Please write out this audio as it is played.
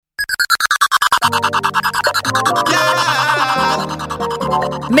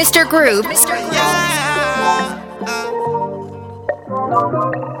Mr. Groove.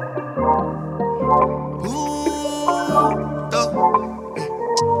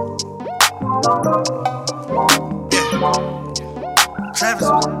 Travis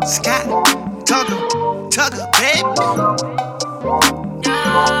Scott, Tugger, baby.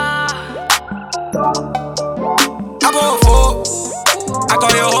 I bought a Ford, I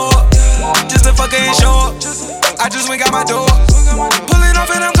call you a whore. Just a fucking short. I just went got my door. Pull it off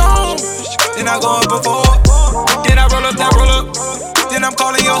and I'm gone. Then I go up before. Then I roll up that roll up. Then I'm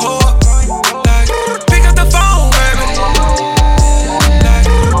calling your whore. Like, pick up the phone, baby. Like,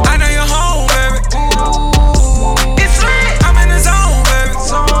 I know you're home, baby. It's lit. I'm in the zone, baby.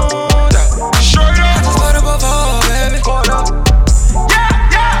 Straight up. I just put up before, baby.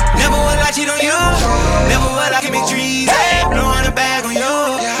 Yeah. Never will I cheat on you. Never will I commit treason. No on the bag on you.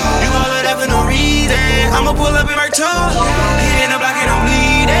 You all of that for no reason. I'ma pull up in my toe. Hit in the block and I'm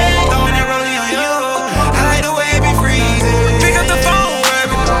bleeding. Throwing that rolling on you. I like the way it be freezing. Pick up the phone,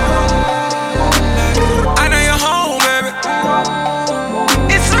 baby. I know you're home, baby.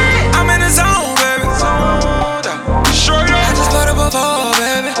 It's lit. I'm in the zone, baby. Straight up. I just put up before,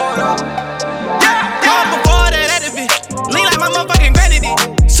 baby. Yeah. Before that, had to be lean like my motherfucking granny did.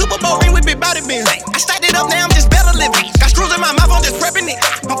 Super Bowl ring with big body bins. I stacked it up, now I'm just better living. Got screws in my mouth, I'm just prepping it.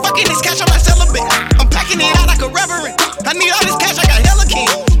 I'm fucking this cash, I'm not celibate. I'm packing it out like a reverend. I need all this cash, I got hella king.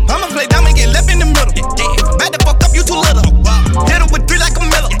 I'ma play dumb and get left in the middle. Back the fuck up, you too little. Hit him with 3 like a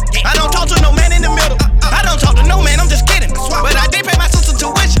Miller. I don't talk to no man in the middle. I don't talk to no man, I'm just kidding. But I did pay my sister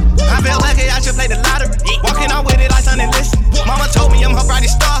tuition. I feel like I should play the lottery. Walking out with it like Sunday listen. Mama told me I'm her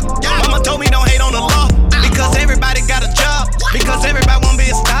brightest star. Mama told me don't hate on the law. Because everybody got a job. Because everybody wanna be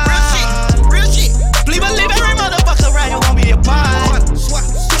a star. Real shit. Please believe every motherfucker around you gon' be a part.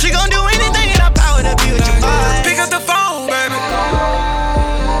 She gon' do anything in her power to be with your vibe. Pick up the phone, baby.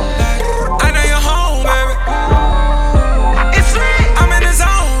 I know you're home, baby. It's lit. I'm in the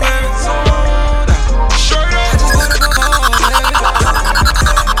zone, baby. Straight up. I just put up a phone, baby.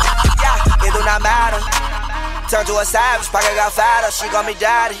 Yeah, it do not matter. Turn to a savage, pocket got fatter. She call me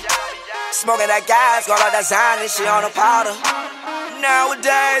daddy. Smoking that gas, got all that Zany, she on a powder.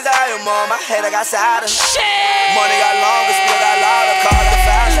 Nowadays, I am on my head, I got sadder. Money got longer, speed got louder, car got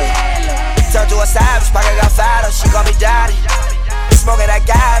faster. Turn to a savage, pocket got fatter, she call me daddy. Smoking that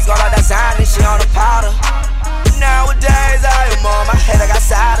gas, got all that Zany, she on a powder. Nowadays, I am on my head, I got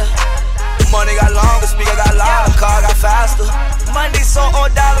sadder. Money got longer, speaker got louder, car got faster. Money so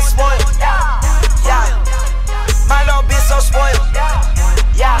old, dollar spoiled. Yeah, my little bitch so spoiled.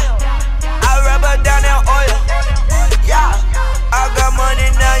 Yeah. I rub her down in oil, yeah. I got money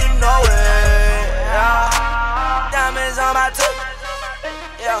now, you know it, yeah. Diamonds on my tooth,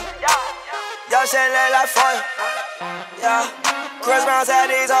 yeah. Yo, shit look like foil, yeah. Chris Brown said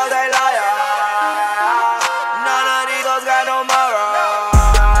these hoes they liar. None of these hoes got no moral.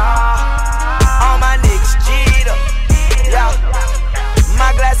 All my niggas cheater, yeah.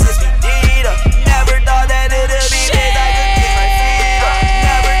 My glasses be Dita. Never thought that it'd be this. I could kick my feet up.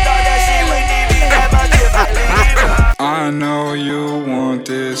 Never thought that shit would need me that much if I leave. I know you want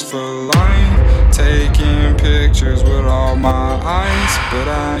this for life. Taking pictures with all my eyes, but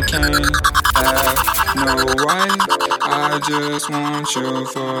I can't have no right. I just want you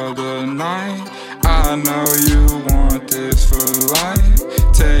for the night. I know you want this for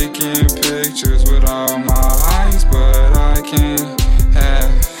life. Taking pictures with all my eyes, but I can't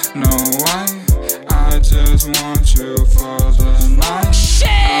have no right. I just want you for the night.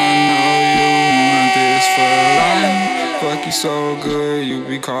 I know you want this for life. Fuck you so good, you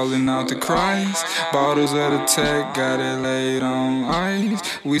be calling out the Christ. Bottles of the tech, got it laid on ice.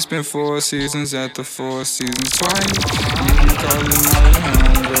 We spent 4 seasons at the 4 seasons twice. You be calling out your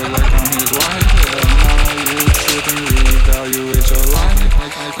homegirl like I'm his wife. Hell no, you trippin', reevaluate your life.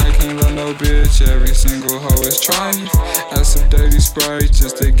 I can't love no bitch, every single hoe is trife. That's a dirty Sprite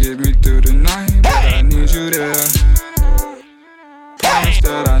just to get me through the night. But I need you there. Promise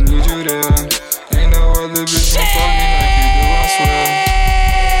that I need you there. Ain't no other bitch gon' fuck me like you do, I swear.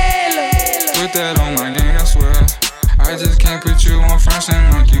 Put that on my gang, I swear. I just can't put you on first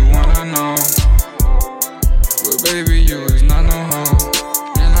and like you wanna know. But baby, you is not no hoe.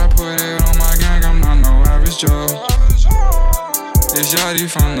 And I put it on my gang, I'm not no average Joe. It's Yachty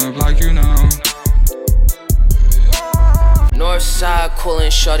from the block, you know. Northside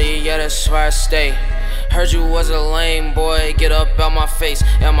coolin' shorty, yeah, that's where I stay. Heard you was a lame boy, get up out my face.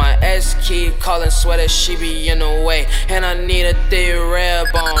 And my ex keep calling, swear that she be in the way. And I need a thick red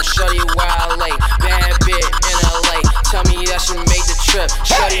bone, shorty where I lay. Bad bitch in LA, tell me that she made the trip.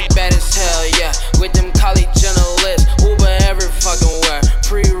 Shorty bad as hell, yeah. With them Kylie Jenner lips. Uber every fucking where.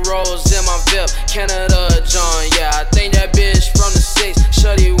 Pre-rolls in my VIP. Canada John, yeah. I think that bitch from the 6.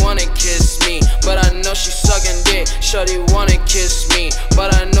 Shorty wanna kiss me, but I know she sucking dick. Shorty wanna kiss me,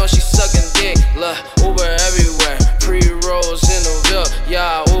 but I know she sucking dick. Look, Uber everywhere. Pre-rolls in the VIP.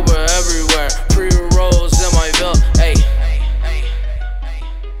 Yeah, Uber everywhere. Pre-rolls in my VIP. Hey.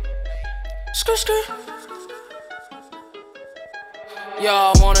 Skr, skr.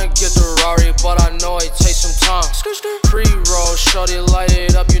 Yeah, I wanna get the Rari, but I know it takes some time. Pre-roll, shorty, light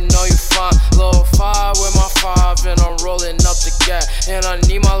it up, you know you fine. Low 5 with my 5, and I'm rolling up the gap. And I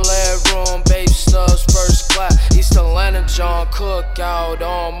need my leg room, babe stubs, first class. East Atlanta, John Cookout,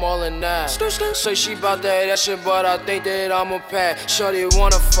 I'm all in that. Say she bout that shit, but I think that I'm a pack. Shorty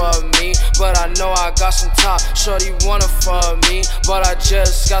wanna fuck me, but I know I got some top. Shorty wanna fuck me, but I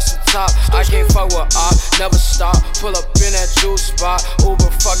just got some top. I can't fuck with op, never stop. Pull up in that juice spot.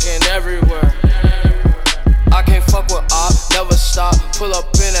 Uber fucking everywhere. I can't fuck with op, never stop. Pull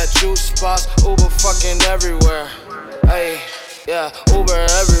up in that juice spots. Uber fucking everywhere. Hey, yeah, Uber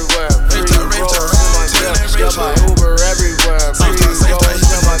everywhere. Pre-rolls in my bill. Yeah, my Uber everywhere. Pre-rolls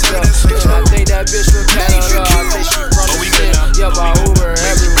in my bill. And I think that bitch from Canada. I think she from the city. Yeah, my Uber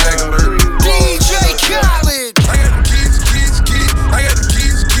everywhere. DJ Khaled. I got the keys. I got the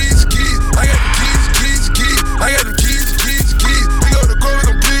keys. I got the keys. I got the keys.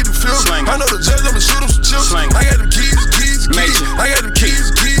 I know the judge, I'ma shoot him some chips. I got them keys. I got them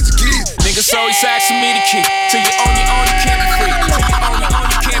keys. Niggas always asking me the key. Till you own your own, you can't be free. Till you own your own,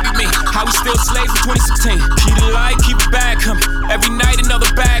 you can't be me. How we still slaves in 2016. Keep the light, keep it bag coming. Every night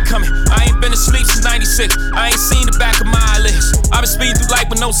another bag coming. I ain't been asleep since 96. I ain't seen the back of my eyelids. I've been speeding through life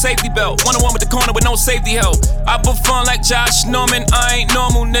with no safety belt. 1-on-1 with the corner with no safety help. I put fun like Josh Norman. I ain't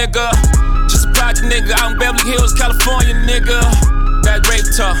normal, nigga. Just a project nigga out in Beverly Hills, California, nigga. That rape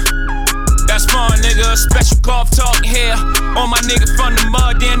talk. That's fun, nigga. Special cough talk here. All my niggas from the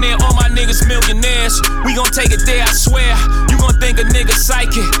mud, down there. All my niggas millionaires. We gon' take it there, I swear. You gon' think a nigga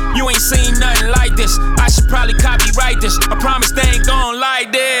psychic. You ain't seen nothing like this. I should probably copyright this. I promise they ain't gon'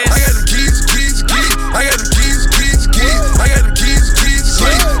 like this. I got them keys. I got them keys. I got them keys.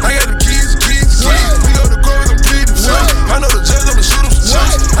 I got them keys. We go to court, we gon' plead the fifth. I know the judge, I'ma shoot him some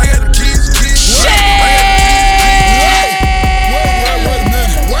chips. I got them keys.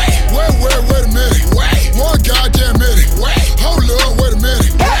 Wait a minute. One goddamn minute. Hold up, wait a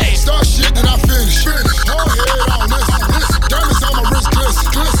minute. Start shit that I finish. Hold head on this. Diamonds on my wrist,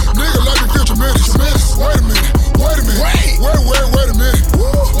 glisten. Nigga, let me feel tremendous. Wait a minute. Wait a minute. Wait a minute.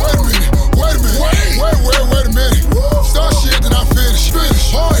 Wait a minute. Start shit that I finish.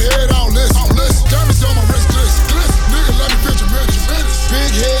 Hold head on this. Diamonds on my wrist, glisten. Nigga, let me feel tremendous.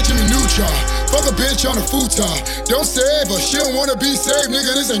 Big head, Jimmy Neutron. Fuck a bitch on a futon. Don't save her, she don't wanna be saved,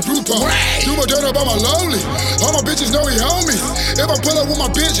 nigga, this ain't Groupon. Do my dirt up on my lonely. All my bitches know we homies. If I pull up with my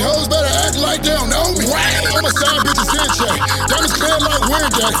bitch, hoes better act like they don't know me. All my side bitches in check. Diamonds clear like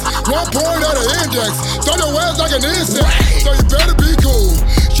Windex. 1 point at the index. Throw your ass like an insect. So you better be cool.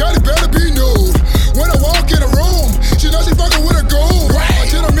 Shawty better be nude. When I walk in a room, she knows she fucking with a goon.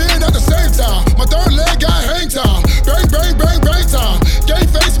 Until I'm in at the same time. My third leg got hang time. Bang, bang, bang, bang time. Gay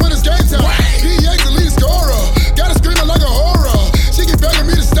face when it's game time. PA's the lead scorer. Got her screaming like a horror. She keep begging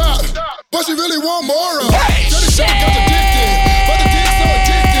me to stop, but she really want more of. Dirty shot got addicted, but the dick's so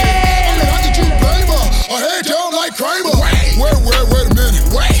addicted. I mean, how could you blame her? Her head down like Kramer. Wait a minute. Wait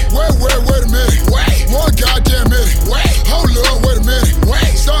a minute. One goddamn minute. Hold up, wait a minute.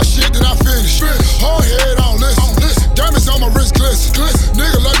 Start shit that I finish. Hard head on this. Diamonds on my wrist, glisten.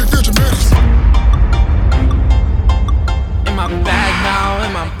 Nigga, let me feel tremendous. In my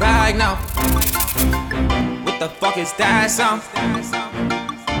bag now. What the fuck is that sound?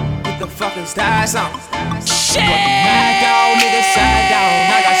 What the fuck is that sound? Shit! Back out, nigga, side down.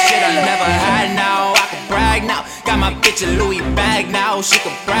 I got shit I never had now. I can brag now. Got my bitch a Louis bag now. She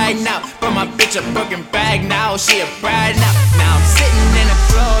can brag now. But my bitch a Birkin bag now. She a bride now. Now I'm sitting in a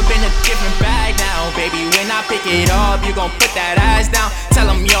club in a different bag now. Baby, when I pick it up, you gon' put that ass down. Tell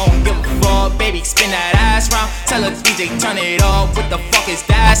him you don't give a fuck, baby, spin that ass round. Tell her DJ turn it up. What the fuck is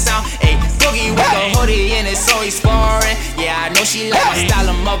that sound? Ayy, boogie with a hoodie and it's always foreign. Yeah, I know she like my style,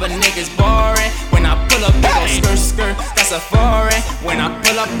 them other niggas boring. When I pull up, they go skirt, that's a foreign. When I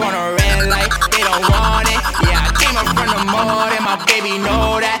pull up on a red light, they don't want it. Yeah, I came up from the mud and my baby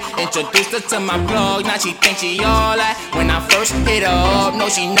know that. Introduced her to my plug, now she thinks she all that. When I first hit her up, no,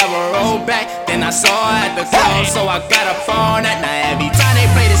 she never rolled back. Then I saw her at the club, so I got her phone that. Now every time they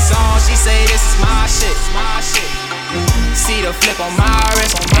play this song, she say this is my shit. See the flip on my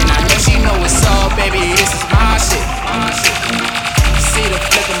wrist, and I know she know what's up, baby. This is my shit. See the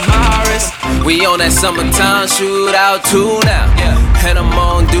flip on my wrist. We on that summertime shootout too now. And I'm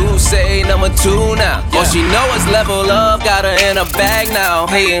on Say number 2 now. All she know is level up, got her in a bag now.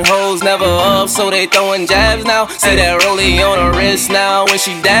 Hating hoes never up, so they throwing jabs now. See that rollie on her wrist now, when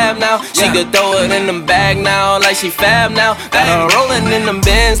she dab now. She could throw it in them bag now, like she fab now. Got her rolling in them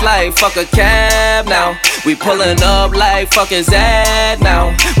bins like fuck a cab now. We pulling up like fuck is that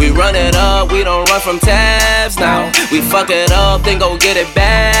now. We run it up, we don't run from tabs now. We fuck it up, then go get it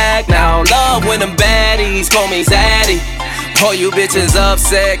back now. Love when them baddies call me Zaddy. All you bitches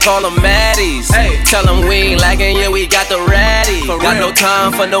upset, call them Maddies. Tell them we ain't lagging, yeah, we got the ratty. Got no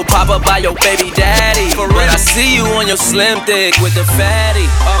time for no pop-up by your baby daddy. But I see you on your slim thick with the fatty.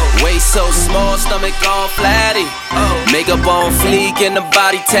 Waist so small, stomach all flatty. Makeup on fleek and the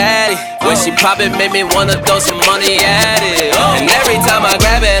body tatty. When she pop it, make me wanna throw some money at it. And every time I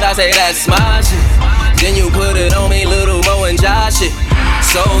grab it, I say that's my shit. Then you put it on me, little Mo and Josh shit.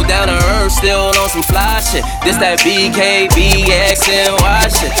 So down to earth, still on some fly shit. This that BKBX and Y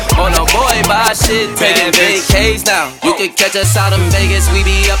shit. On a boy buy shit, taking vacays now. You can catch us out in Vegas, we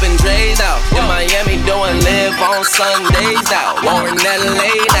be up in Dre's now. In Miami doing live on Sundays now. Or in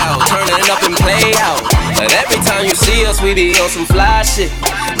LA now, turning up and play out. But every time you see us, we be on some fly shit.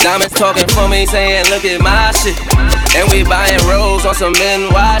 Diamonds talking for me, saying look at my shit. And we buying rolls on some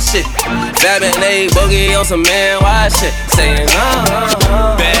NY shit. Fabbing A boogie on some NY shit. Saying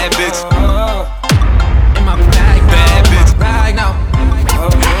bad bitch. In my bag, bad bitch. Bag now.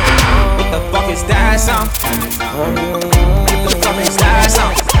 What the fuck is that sound? What the fuck is that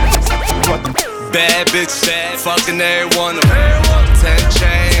sound? Bad bitch, fucking every one of them. 10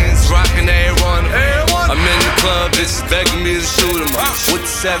 chains, rocking every one of them. I'm in the club, bitches begging me to shoot them up. With the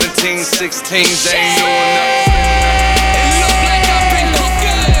 17, 16s, they ain't doing nothing. It look like I've been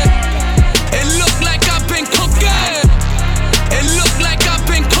cooking. It look like I've been cooking. It look like I've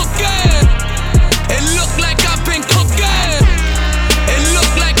been cooking. It look like I've been cooking. It look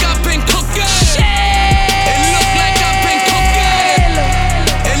like I've been cooking. It look like I've been cooking.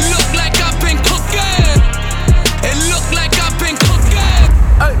 It look like I've been cooking. It look like I've been cooking.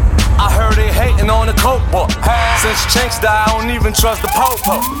 Hey, I heard they hating on the coke boy. Since Chinks died, I don't even trust the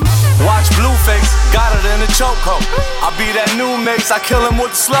popo. Watch Blueface, got it in the chokehold. I be that new mix, I kill him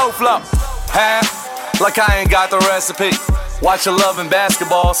with the slow flow. Like I ain't got the recipe. Watch her loving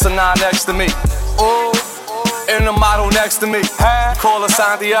basketball, Sanaa next to me. Ooh, in the model next to me. Call her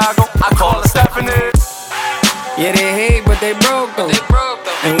Santiago, I call her Stephanie. Yeah, they hate, but they broke though.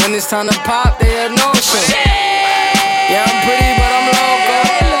 And when it's time to pop, they have no show. Yeah, I'm pretty, but I'm loco.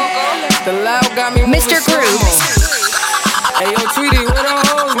 The loud got me moving Mr. Grooves. Hey, yo, Tweety, where the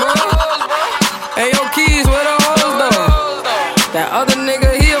hoes, bro? Hey, yo, Keys, where the hoes, though? That other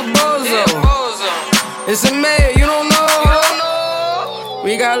nigga, he a bozo. It's a mayor, you don't know.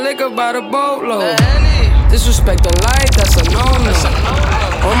 We got liquor by the boatload. Disrespect the light, that's a no-no.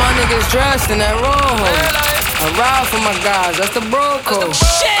 All my niggas dressed in that rojo. I ride for my guys, that's the bro code.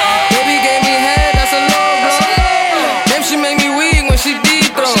 Baby gave me head, that's a low blow. Then she made me weak when she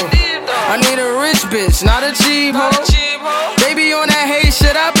deep throw. I need a rich bitch, not a cheap hoe. Baby on that hate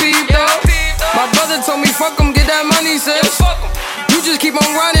shit, I peep though. My brother told me fuck him, get that money, sis. You just keep on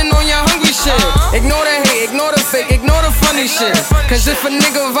running on your hungry shit. Ignore the hate, ignore the fake, ignore the funny shit. Cause if a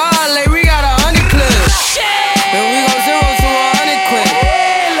nigga violate, we got 100 clips. And we go 0 to 100 quick.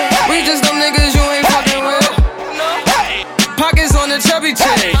 We just them niggas you ain't fucking with. Pockets on the chubby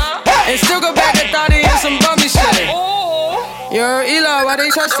chick. And still go back to thotty and some bummy shit. Yo, Eli, why they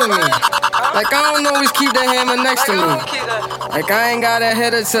trusting me? Like I don't always keep the hammer next to me. Like I ain't got a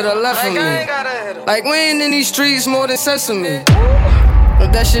header to the left of me. Like we ain't in these streets more than sesame.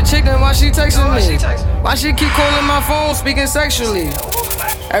 If that shit chick, then why she texting me? Why she keep calling my phone, speaking sexually?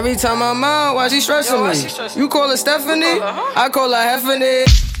 Every time I'm out, why she stressing me? You call her Stephanie, I call her Heffany.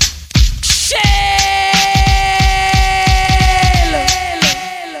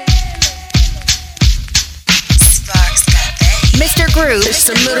 Mr. Grooves. It's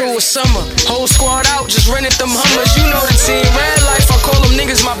the middle of summer, whole squad out, just rented them Hummers. You know the team, red life, I call them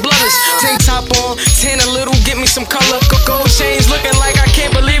niggas my brothers. Tank top on, tan a little, get me some color. Gold chains looking like I can't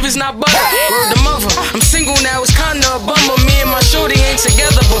believe it's not butter. Word to mother, I'm single now, it's kinda a bummer. Me and my shorty ain't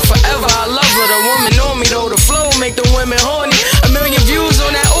together, but forever I love her. The woman on me though, the flow make the women horny. 1 million views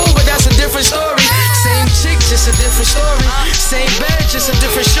on that, ooh, but that's a different story. Same chick, just a different story. Same bed, just a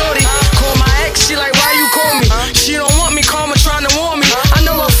different shorty. Call my ex, she like, why you call me? She don't want me, call me trying to warn me. I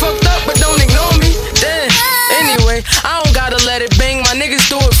know I fucked up, but don't ignore me. Damn. Anyway, I don't gotta let it bang, my niggas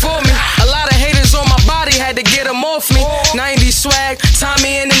do it for me. A lot of haters on my body, had to get them off me. Now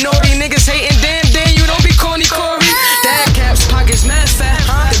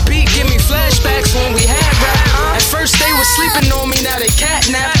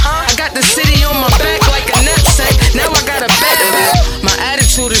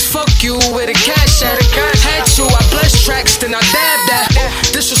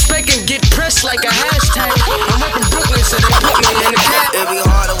That's like a hashtag. I'm reppin' Brooklyn, so they put me in the cap. It be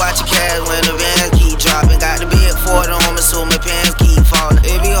hard to watch your cash when the bands keep dropping. Got the big Ford on me, so my pants keep falling.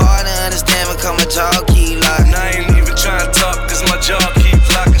 It be hard to understand when come a jaw keep locking. I ain't even tryna talk, cause my jaw keep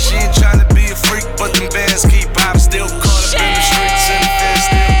locking. She ain't tryna be a freak, but them bands keep popping. Still caught up in the streets and the feds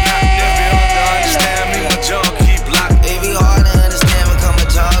still knocking. It be hard to understand me, my jaw keep locking. It be hard to understand when come a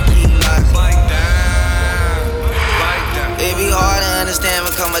jaw keep locking. Bite down, bite down. It be hard to understand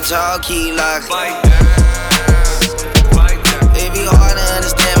when come a jaw keep locking. Bite down, bite down. It be hard to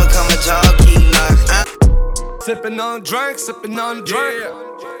understand when come a jaw keep locking. Sippin' on a drink, sippin' on a drink.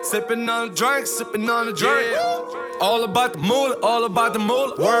 Sippin' on a drink, sippin' on a drink. All about the moolah, all about the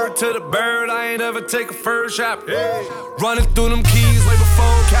moolah. Word to the bird, I ain't ever take a first shot. Running through them keys way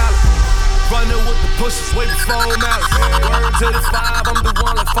before Cali. Running with the pushes way before Malice. Word to the 5, I'm the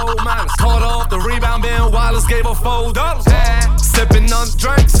one like 4 minus. Caught off the rebound, Ben Wallace gave her $4. Sippin' on the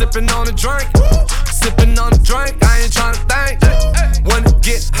drink, sippin' on the drink. Sippin' on the drink, I ain't tryna think. When it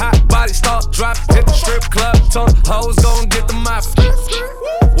get hot, body start dropping. Hit the strip club, ton hoes gon' get the mop.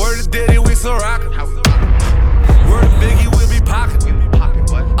 Word to Diddy, we still rockin'. Word to Biggie, we'll be pocketin'.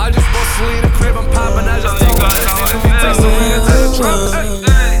 I just bought Selena crib, I'm poppin'. I just told her if you take Serena to the trunk.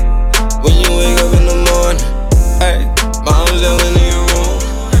 When you wake up in the morning, hey, mom's yelling in your room.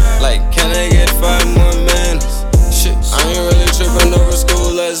 Like, can I get 5 more minutes? Shit, I ain't really trippin' over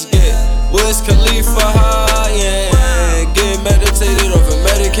school, let's get Wiz Khalifa high, yeah. Get meditated over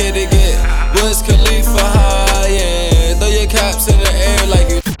medicated, get Wiz Khalifa high, yeah. Throw your caps in the air like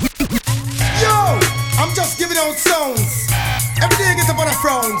you. Yo, I'm just giving out songs. Every day I get up on the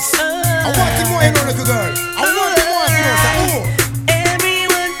frowns. I want it more, you know, little girl. I want it more, you know, say,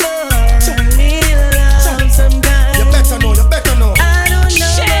 everyone falls in love sometimes. You better know, you better know. I don't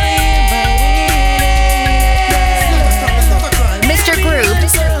know Mr. Group.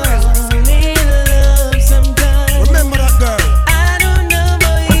 Remember that girl. I don't know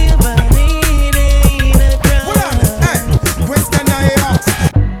about you, but it ain't a crime. Hold on, hey, question I ask.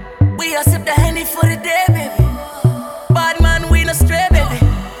 We are sip the Henny for the day, baby. Bad man, we no stray, baby.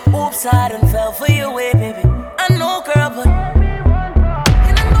 Oops, I done fell for your way, baby. I know, girl, but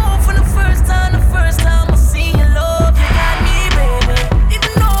and I know for the first time I seen your love, you got me, baby.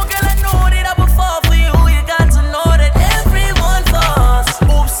 Even though, girl, I know that I would fall for you, you got to know that everyone falls.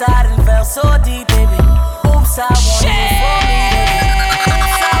 Oops, I done fell so deep, baby. Oops, I want you for me, baby.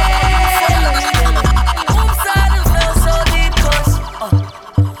 Oops, I want you for me, baby. Oops, I done fell so deep, 'cause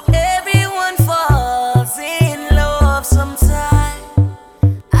everyone falls in love sometime.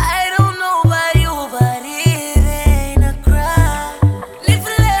 I don't know about you, but it ain't a crime. If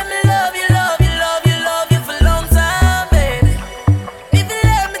you let me love you, love you, love you, love you for a long time, baby. If you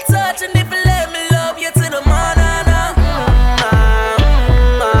let me touch and if you let me love you to the morning.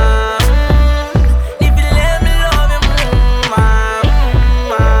 If you let me love you,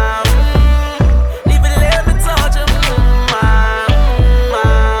 if you let me touch you,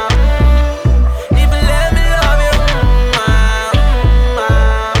 if you let me love you,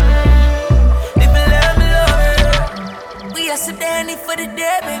 if you let me love you. We are sip the Henny for the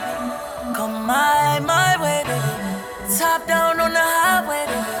day, baby. Come my way, baby. Top down on the highway,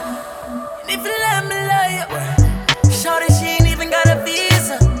 baby. And if you let me love you, shorty, she ain't even got a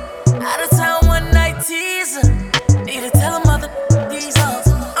visa. Out of town one night teaser. Need to tell her mother these hoes.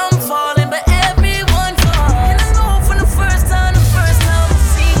 I'm falling, but everyone falls. And I know from the first time I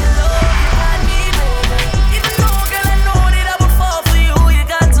seen your love, you got me, baby. Even though, girl, I know that I would fall for you, you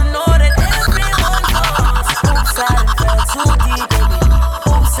got to know that everyone falls. Oops, I done fell too deep, baby.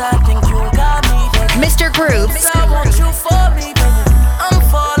 Oops, I think you got me, baby. Mr. Group. Oops, I want you for me, baby. I'm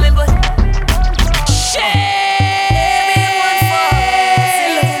falling, but everyone falls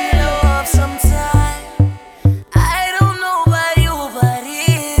in love sometime. I don't know about you, but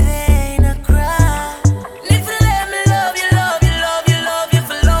it ain't a crime. If you let me love you, love you, love you, love you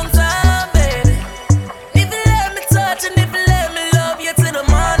for a long time, baby. If you let me touch and if you let me love you to the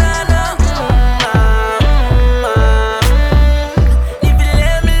morning. If you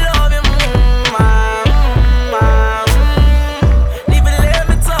let me love you, if you let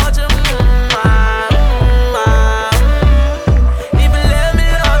me touch you, if you let me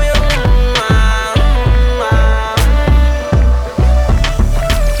love you,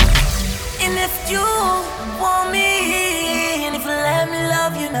 and if you want me, and if you let me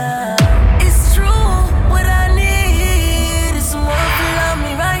love you now, it's true. What I need is someone to love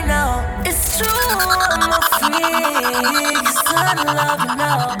me right now. It's true, I'm a freak, it's time to love you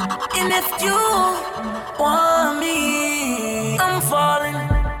now. And if you want me,